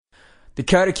The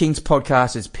Code of Kings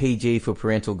podcast is PG for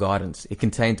parental guidance. It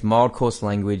contains mild coarse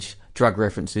language, drug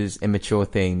references, and mature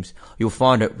themes. You'll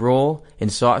find it raw,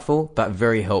 insightful, but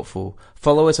very helpful.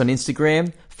 Follow us on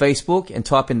Instagram, Facebook, and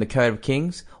type in The Code of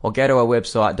Kings, or go to our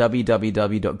website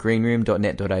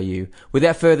www.greenroom.net.au.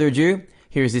 Without further ado,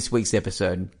 here is this week's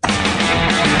episode.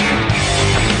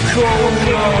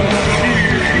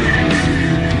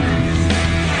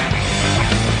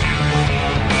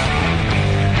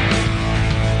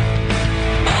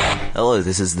 Hello,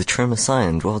 this is the True Messiah,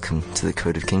 and welcome to the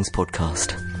Code of Kings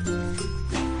podcast.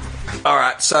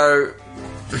 Alright, so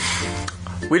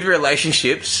with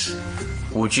relationships,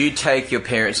 would you take your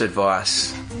parents'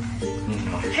 advice?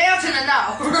 Hell to the no.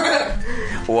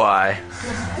 Why?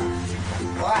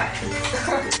 Why?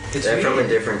 They're from a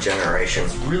different generation.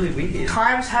 It's really weird.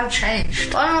 Times have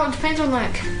changed. I don't know, it depends on,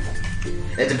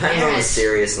 It depends on the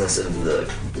seriousness of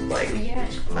the,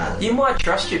 matter. You might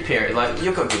trust your parents. Like,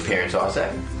 you've got good parents,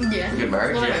 Isaac. Yeah. Good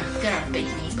marriage, well, yeah. They don't beat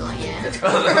me, but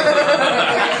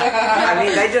I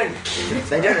mean,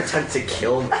 they don't attempt to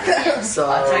kill me, so...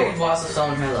 I take advice of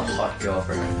someone who has a hot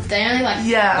girlfriend. they only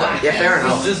Yeah. Yeah, fair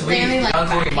enough. It's just They weird. only, I'm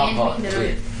talking about hot. backhand It's me,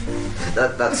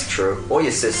 weird. That's true. Or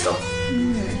your sister.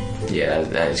 Yeah,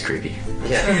 that is creepy.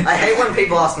 Yeah. I hate when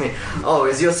people ask me, oh,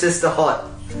 is your sister hot?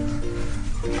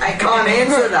 I can't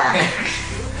answer that.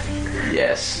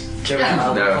 Yes. Can we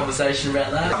have No. a conversation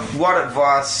about that? What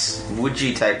advice would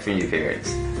you take from your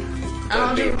parents?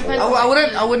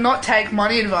 I would not take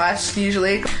money advice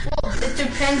usually. Well, it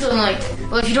depends on, if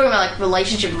you're talking about,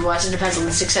 relationship advice, it depends on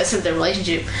the success of the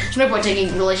relationship. There's no point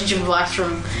taking relationship advice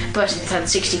from a person who's had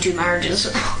 62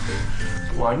 marriages.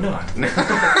 Why not?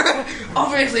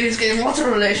 Obviously, he's getting lots of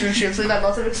relationships. He's had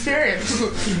lots of experience.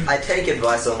 I take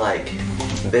advice on,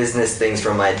 business things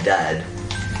from my dad.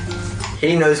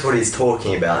 He knows what he's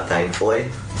talking about, thankfully.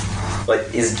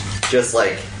 He's just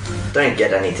don't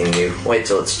get anything new. Wait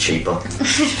till it's cheaper.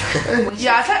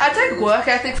 Yeah, I take work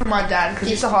ethic from my dad because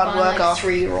he's a hard worker.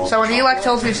 3-year-old So when he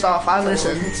tells me stuff, I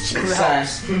listen.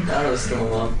 Same. I don't listen to my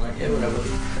mum. Yeah, whatever.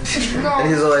 And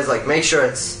he's always make sure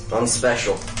it's on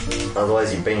special.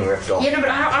 Otherwise you're being ripped off. Yeah, no, but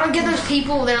I don't get those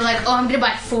people that are like, oh, I'm gonna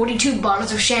buy 42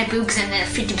 bottles of shampoo because then they're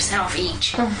 50% off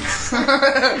each.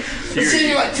 It's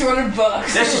only $200.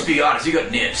 Let's just be honest, you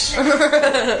got nips.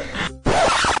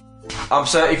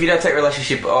 So if you don't take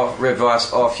relationship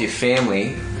advice off your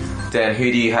family, then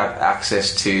who do you have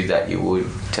access to that you would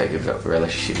take a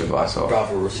relationship advice off?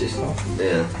 Brother or sister.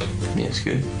 Yeah. Yeah, it's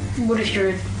good. What if you're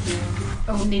an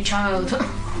only child?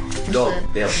 Dog.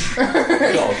 Yeah.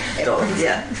 Dog.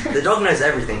 Yeah. The dog knows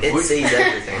everything. It sees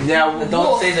everything. Now, The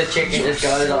dog sees a chicken, just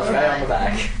goes up straight on the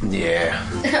back.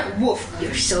 yeah, Woof,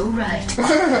 you're so right.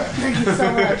 Thank you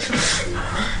so much.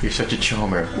 you're such a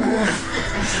charmer.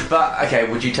 But okay,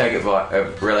 would you take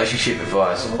relationship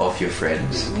advice off your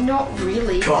friends? Not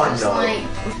really. God, It's no.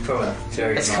 From a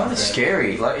very It's nice kind of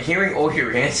friend. scary. Hearing all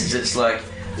your answers, it's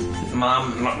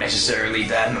Mum, not necessarily.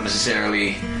 Dad, not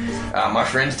necessarily. My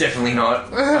friends, definitely not.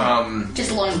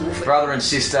 just lone wolf. Brother and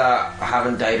sister, I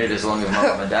haven't dated as long as my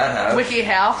mum and dad have. Wiki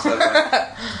how? So,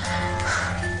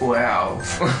 wow.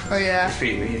 Oh yeah.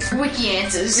 Pretty weird. Wiki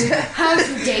answers. How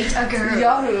to date a girl.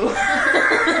 Yahoo.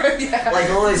 Yeah.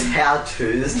 All those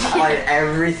how-tos,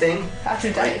 everything. How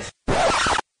to date.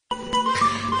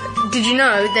 Did you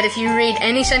know that if you read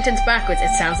any sentence backwards,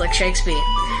 it sounds like Shakespeare?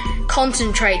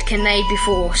 Concentrate can they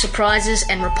before surprises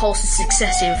and repulses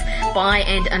successive by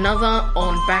and another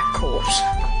on back course.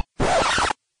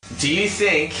 Do you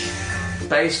think,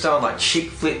 based on chick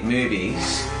flick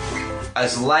movies,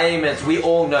 as lame as we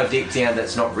all know deep down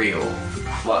that's not real,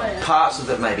 parts of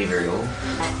it may be real,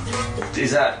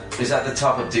 is that the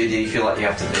type of dude you feel like you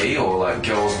have to be, or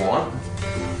girls want?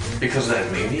 Because of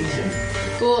those movies?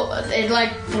 Well,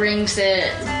 it brings the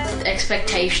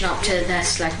expectation up to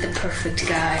that's the perfect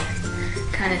guy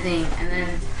kind of thing,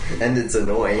 And it's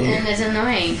annoying. and it's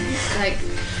annoying.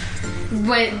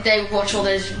 When girls watch all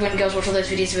those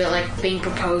videos about being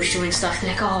proposed to and stuff, they're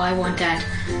like, oh, I want that.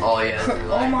 Oh yeah.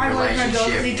 Oh my god, my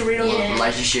dog need to read all Yeah.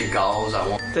 Relationship goals. I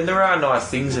want. Then there are nice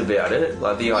things about it,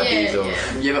 the ideas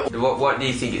of... Yeah, but What do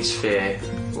you think is fair?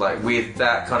 With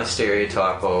that kind of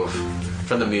stereotype of...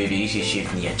 From the movies, you shoot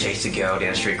and chase a girl down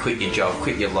the street, quit your job,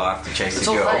 quit your life to chase it's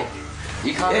the all girl. fake.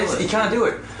 You can't do it. You can't do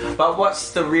it. But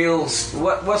what's the real...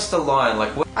 What's the line?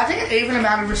 I think an even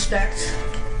amount of respect.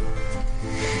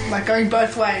 Going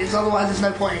both ways, otherwise there's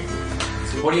no point.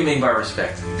 What do you mean by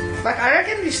respect? Like, I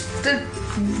reckon the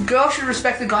girl should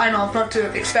respect the guy enough not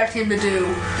to expect him to do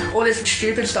all this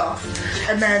stupid stuff,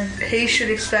 and then he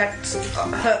should expect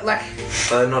her, like,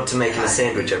 Not to make him a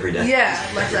sandwich every day. yeah,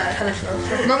 like that kind of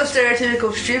stuff. Not the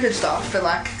stereotypical stupid stuff, but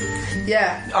like,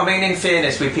 yeah. I mean, in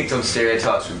fairness, we picked on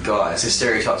stereotypes with guys. The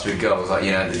stereotypes with girls, like,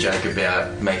 you know, the joke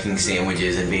about making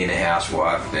sandwiches and being a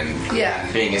housewife and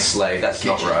Yeah. being a slave. That's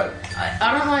not right.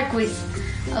 I don't like with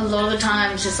a lot of the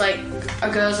times it's like a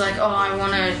girl's like, oh, I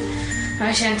want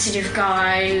a sensitive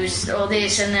guy who's all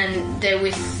this, and then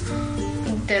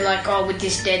they're like, oh, with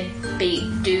this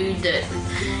deadbeat dude that,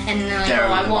 and they're like,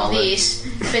 oh, I want this,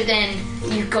 but then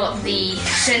you've got the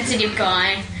sensitive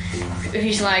guy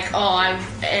who's like, oh,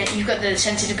 you've got the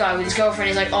sensitive guy with his girlfriend.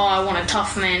 He's like, oh, I want a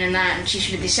tough man and that, and she's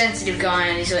with the sensitive guy,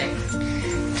 and he's like,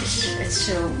 it's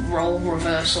a role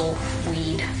reversal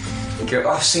weed.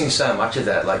 I've seen so much of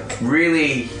that. Like,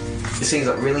 really, it seems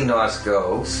like really nice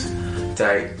girls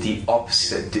date the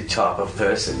opposite type of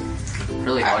person.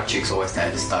 Really hot chicks always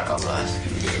date the stuck-up guys.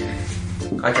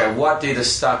 Okay, what do the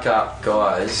stuck-up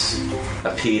guys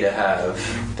appear to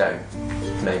have that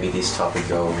maybe this type of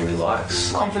girl really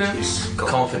likes? Confidence.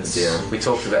 Confidence, yeah. We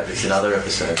talked about this in other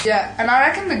episodes. Yeah, and I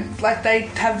reckon they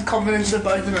have the confidence of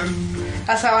both of them.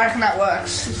 That's how I reckon that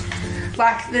works.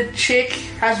 Like, the chick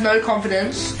has no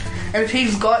confidence, and if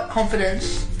he's got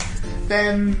confidence,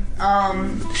 then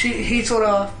he sort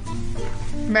of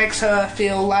makes her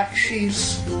feel like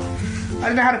she's, I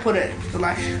don't know how to put it, but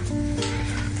like,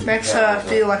 makes her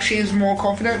feel like she's more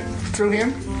confident through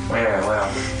him.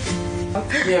 Wow.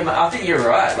 Yeah, I think you're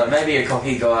right. Like, maybe a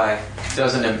cocky guy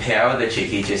doesn't empower the chick,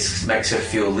 he just makes her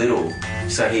feel little.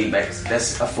 So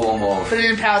that's a form of... But it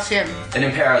empowers him. It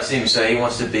empowers him, so he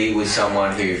wants to be with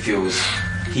someone who feels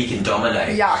he can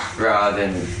dominate. Yeah. Rather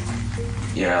than,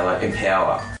 you know, like,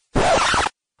 empower.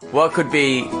 What could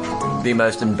be the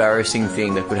most embarrassing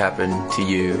thing that could happen to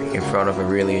you in front of a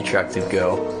really attractive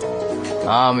girl?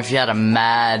 If you had a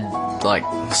mad, like,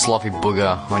 sloppy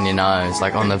booger on your nose,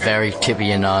 like on the very tip of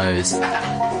your nose,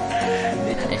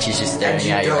 and she's just staring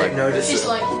at you like... notice She's it.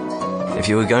 like, If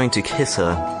you were going to kiss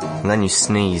her, and then you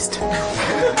sneezed.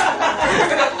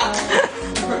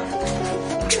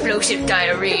 explosive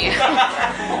diarrhea.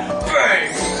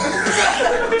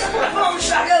 Boom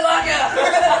shakalaka!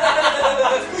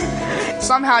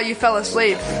 Somehow you fell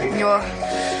asleep.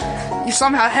 You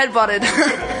somehow headbutted.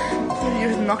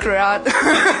 You knocked her out.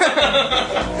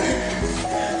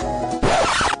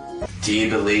 Do you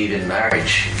believe in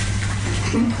marriage?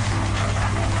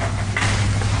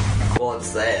 Well,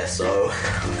 it's there, so...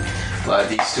 Like,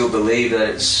 do you still believe that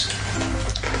it's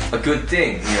a good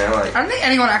thing? You know, like... I don't think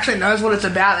anyone actually knows what it's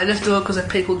about. They just do it because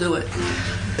people do it.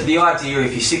 The idea,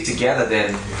 if you stick together,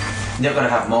 then you're not going to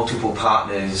have multiple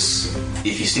partners.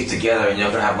 If you stick together, and you're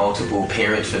not going to have multiple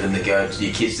parents for them to go to,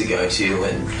 your kids to go to,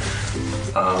 and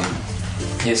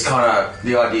it's kind of,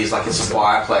 the idea is like it's a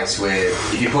fireplace where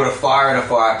if you put a fire in a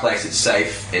fireplace, it's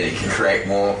safe and it can create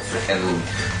warmth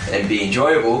and be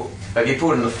enjoyable. But if you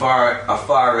put a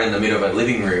fire in the middle of a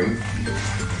living room,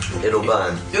 It'll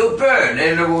burn. it'll burn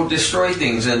and it will destroy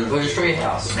things and We'll destroy your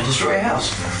house. destroy a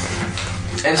house.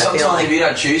 And sometimes like- if you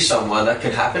don't choose someone, that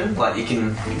can happen. Like, you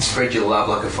can spread your love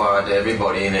like a fire to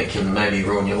everybody and it can maybe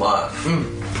ruin your life.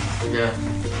 Yeah.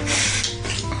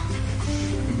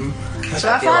 So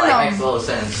I feel like find Makes a lot of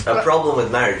sense. A problem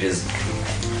with marriage is...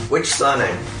 Which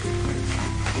surname?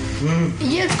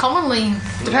 Yeah, it's commonly.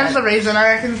 depends the reason.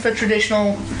 I reckon for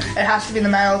traditional, it has to be the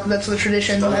male because that's the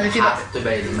tradition. And if you Have to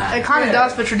be the man. it kind of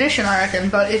does for tradition, I reckon.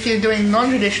 But if you're doing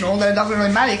non-traditional, then it doesn't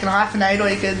really matter. You can hyphenate or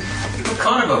you could. We've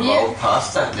kind of evolved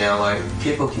past that now. Like,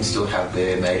 people can still have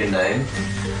their maiden name.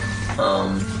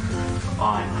 I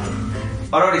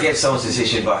don't want to get someone's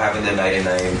decision by having their maiden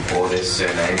name or their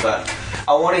surname, but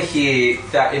I want to hear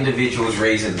that individual's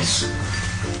reasons.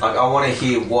 Like, I want to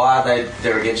hear why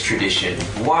they're against tradition.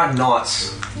 Why not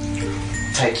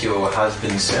take your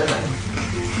husband's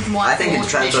surname? I think it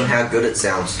depends on how good it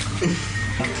sounds.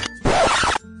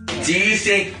 Do you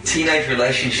think teenage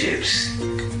relationships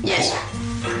Yes.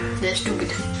 They're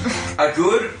stupid. are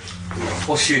good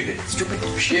or stupid? Stupid.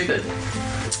 Stupid.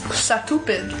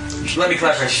 Let me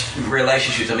clarify.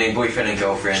 Relationships, I mean boyfriend and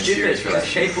girlfriend. Stupid. Serious Because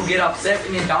relationship. people get upset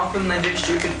when you dump them, they do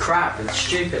stupid crap. It's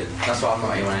stupid. That's why I'm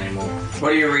not anyone anymore.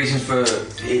 What are your reasons for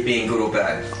it being good or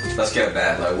bad? Let's go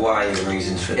bad. Like, why are your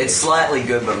reasons for It's slightly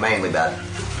good, but mainly bad.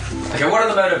 Okay, what are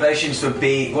the motivations for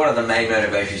being... What are the main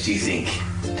motivations, do you think,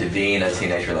 to be in a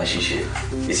teenage relationship?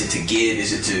 Is it to give?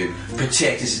 Is it to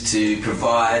protect? Is it to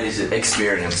provide? Is it...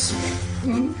 Experience.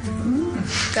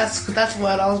 That's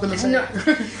what I was gonna say. No.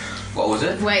 What was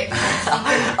it? Wait.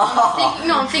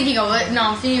 I'm thinking of it. No,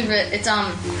 I'm thinking of it. It's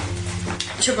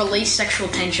to release sexual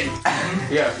tension.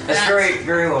 Yeah, that's very,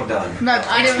 very well done. No,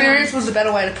 I don't experience was the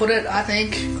better way to put it, I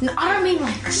think. No, I don't mean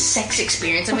like sex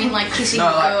experience. I mean like kissing No,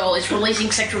 a like- girl is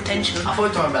releasing sexual tension. I thought you were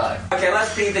talking about like. Okay,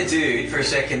 let's be the dude for a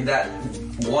second that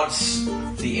wants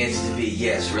the answer to be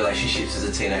yes, relationships as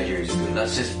a teenager is good.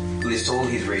 Let's just list all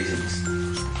his reasons.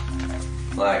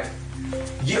 Like,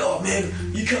 yo, man,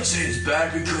 you can't say it's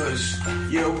bad because,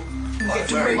 you know, You get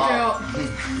to make out.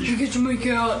 You get to make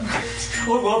out. I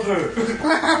love her.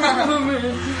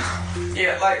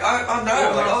 Yeah, like, I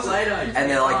know. Like, I was like, And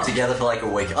they're like together for like a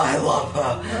week. I love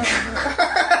her.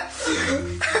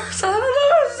 So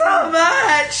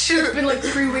much. It's been like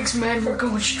 3 weeks, man. We're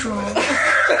going strong.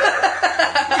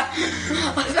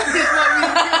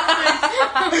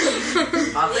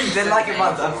 I think then like a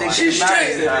month. I'm thinking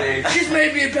She's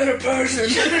made me a better person.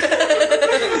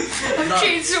 I've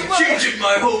changed so much. changing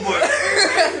my whole world.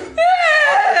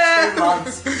 2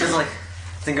 months. Just like,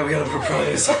 I think I'm gonna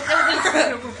propose.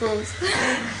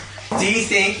 Do you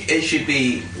think it should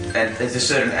be at a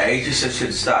certain age you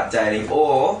should start dating,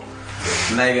 or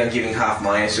maybe I'm giving half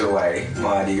my answer away?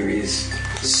 My idea is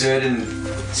certain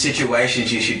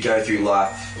situations you should go through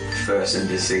life first and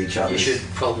just see each other. You should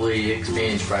probably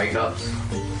experience breakups.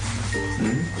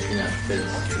 You know,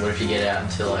 because what if you get out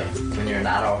until like when you're an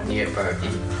adult and you get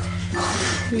broken?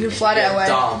 You can fly that away.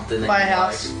 Dumped and then Buy a you're,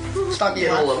 house. Start the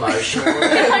Get all life. emotional,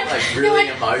 like really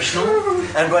emotional.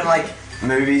 And when like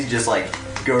movies just like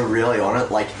go really on it,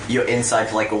 like you're inside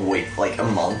for like a week, like a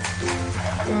month,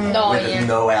 Oh with yeah.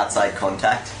 no outside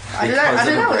contact. I do because that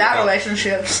of a without breakup.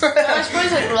 relationships. I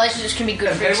suppose like relationships can be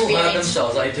good for People hurt experience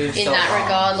themselves. They do in stuff that wrong.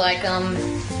 regard, like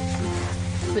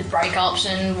with breakups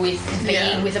and with being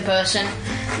Yeah. with a person.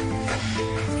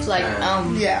 Like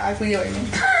Yeah, I feel what you mean.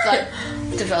 like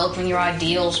developing your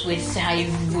ideals with how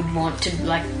you would want to,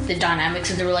 like the dynamics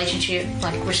of the relationship,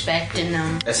 like respect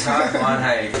and It's hard to find,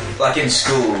 hey, like in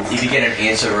school, if you get an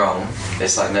answer wrong,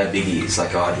 it's like no biggie. It's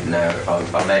like, oh, I didn't know,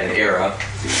 I made an error.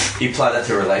 You apply that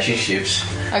to relationships.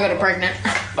 I got pregnant.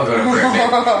 I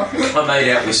got pregnant. I made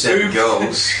out with 7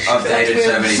 girls. I've dated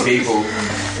so many people.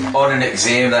 On an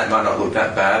exam, that might not look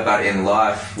that bad, but in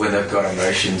life, when they've got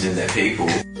emotions in their people.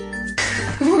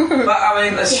 But I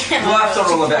mean, life's not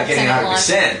all about getting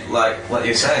 100%. Like what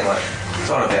you're saying, like it's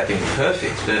not about being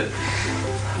perfect.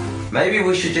 But maybe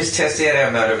we should just test out our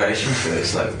motivation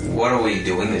first. Like, what are we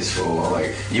doing this for?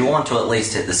 Like, You want to at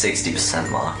least hit the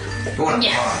 60% mark. you want to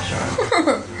Yeah. pass,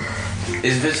 right?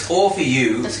 If it's all for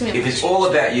you, That's gonna be if it's all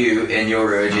about you and your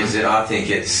urges, then I think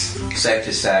it's safe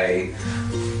to say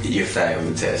you failed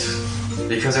the test.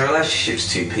 Because a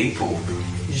relationship's 2 people.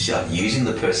 You just start using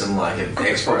the person like an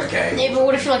Xbox game. Yeah, but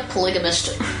what if you're like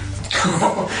polygamist?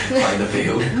 Playing the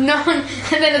field. No, and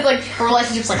then it's like a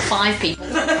relationship's like 5 people.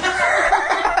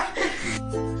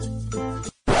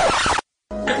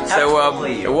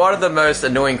 So, what are the most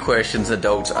annoying questions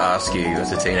adults ask you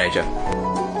as a teenager?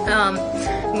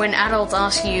 When adults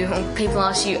ask you, or people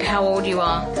ask you how old you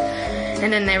are,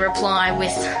 and then they reply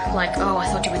with like, "Oh, I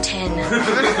thought you were 10."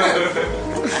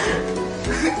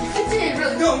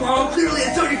 No, Mom, I'm clearly a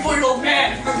 34-year-old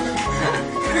man.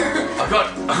 I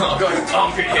got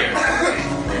armpit hair.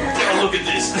 Look at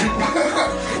this.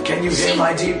 Can you hear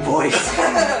my deep voice?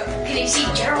 Can you see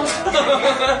Gerald?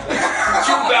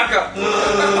 Chewbacca.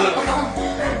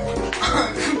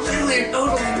 Clearly an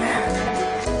elderly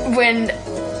man. When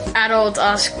adults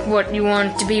ask what you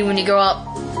want to be when you grow up,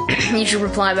 you should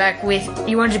reply back with,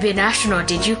 "You wanted to be an astronaut,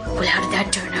 did you? Well, how did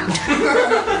that turn out?"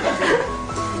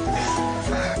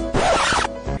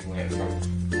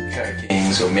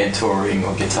 Coachings or mentoring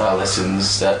or guitar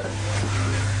lessons that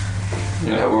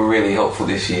were really helpful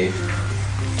this year.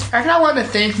 I reckon I want to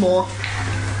think more.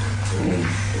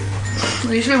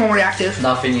 I used to be more reactive.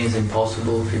 Nothing is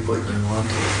impossible if you put your mind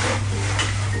to it.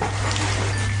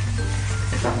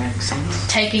 If that makes sense.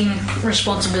 Taking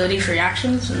responsibility for your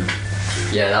actions. And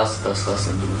Yeah, that was the first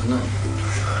lesson, wasn't it?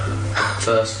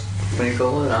 First, what do you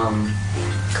call it?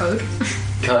 code.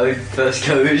 Code. First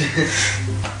code.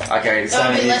 Okay, so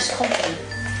I'll be less confident.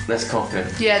 less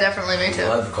confident. Yeah, definitely, me too.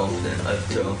 Overconfident.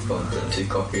 Overconfident. Too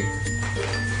cocky.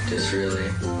 Just really.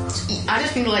 I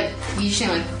just think like you just need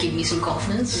to like give me some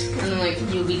confidence, and then like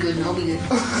you'll be good and I'll be good.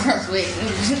 Sweet.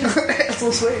 It's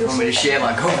so sweet. Want me to share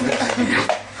my confidence?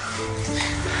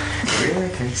 Really?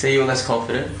 Okay. So you're less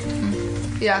confident?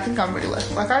 Yeah, I think I'm really less.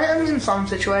 Like, I am in some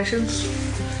situations.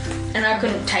 And I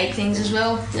couldn't take things as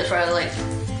well. That's why like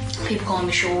people calling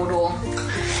me short or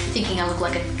thinking I look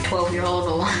like a 12-year-old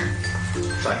or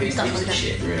Like who Stuff gives like a that.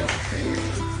 shit, really?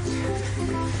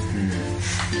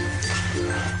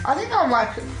 I think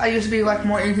I used to be like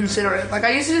more inconsiderate. Like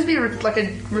I used to just be like a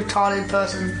retarded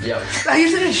person. Yep. I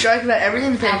used to just joke about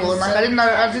everything to people, and like I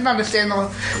didn't understand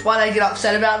why they get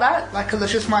upset about that. Like because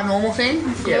it's just my normal thing.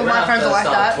 All my friends are like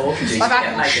that. Like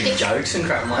I making jokes and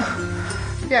crap. I'm like,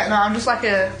 yeah, no, I'm just like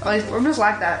I'm just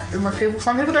like that. And like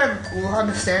some people don't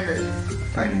understand it.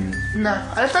 Like no,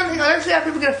 I don't see how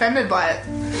people get offended by it.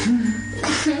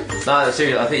 No,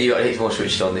 seriously, I think you got heaps more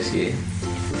switched on this year.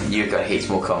 You've got heaps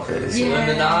more confidence.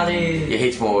 Illuminati. You're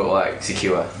heaps more like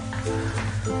secure.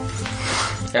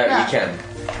 Yeah, you can.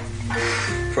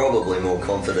 Probably more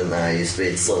confident than I used to be.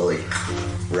 It's slowly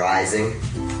rising.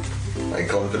 My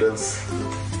confidence.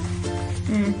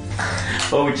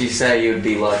 What would you say you would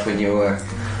be like when you were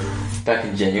back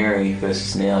in January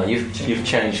versus now? You've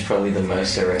changed probably the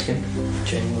most, I reckon.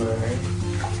 January.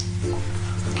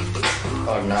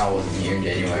 Oh no, I wasn't here in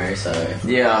January, so...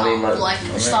 Yeah, I mean Like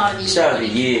start of the year. start of the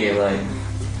year, like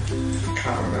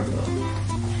Can't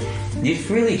remember. you've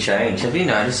really changed. Have you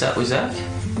noticed that with Zach?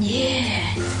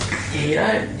 Yeah. You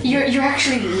don't. You're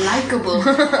actually likable.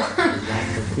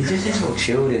 You're just more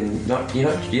chilled and not. You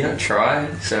don't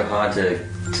try so hard to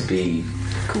be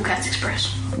Cool Cats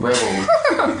Express. rebel.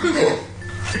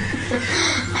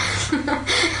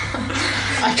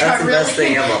 That's the best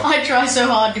thing ever. I try so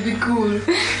hard to be cool.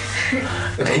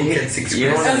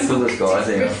 You're one of the coolest guys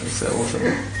there. So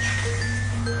awesome.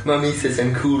 Mummy says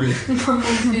I'm cool.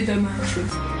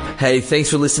 Hey, thanks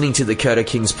for listening to the Coda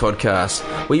Kings podcast.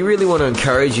 We really want to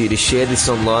encourage you to share this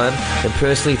online and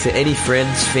personally to any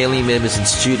friends, family members and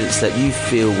students that you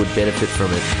feel would benefit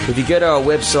from it. If you go to our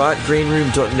website,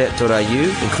 greenroom.net.au,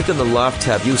 and click on the Live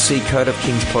tab, you'll see Coda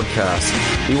Kings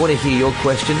podcast. We want to hear your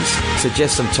questions,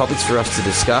 suggest some topics for us to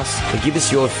discuss, and give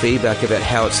us your feedback about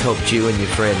how it's helped you and your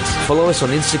friends. Follow us on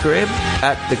Instagram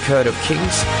at the Code of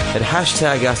Kings and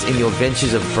hashtag us in your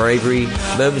ventures of bravery,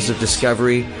 moments of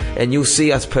discovery, and you'll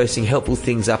see us posting helpful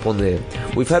things up on there.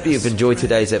 We hope you've enjoyed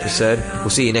today's episode. We'll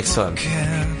see you next time.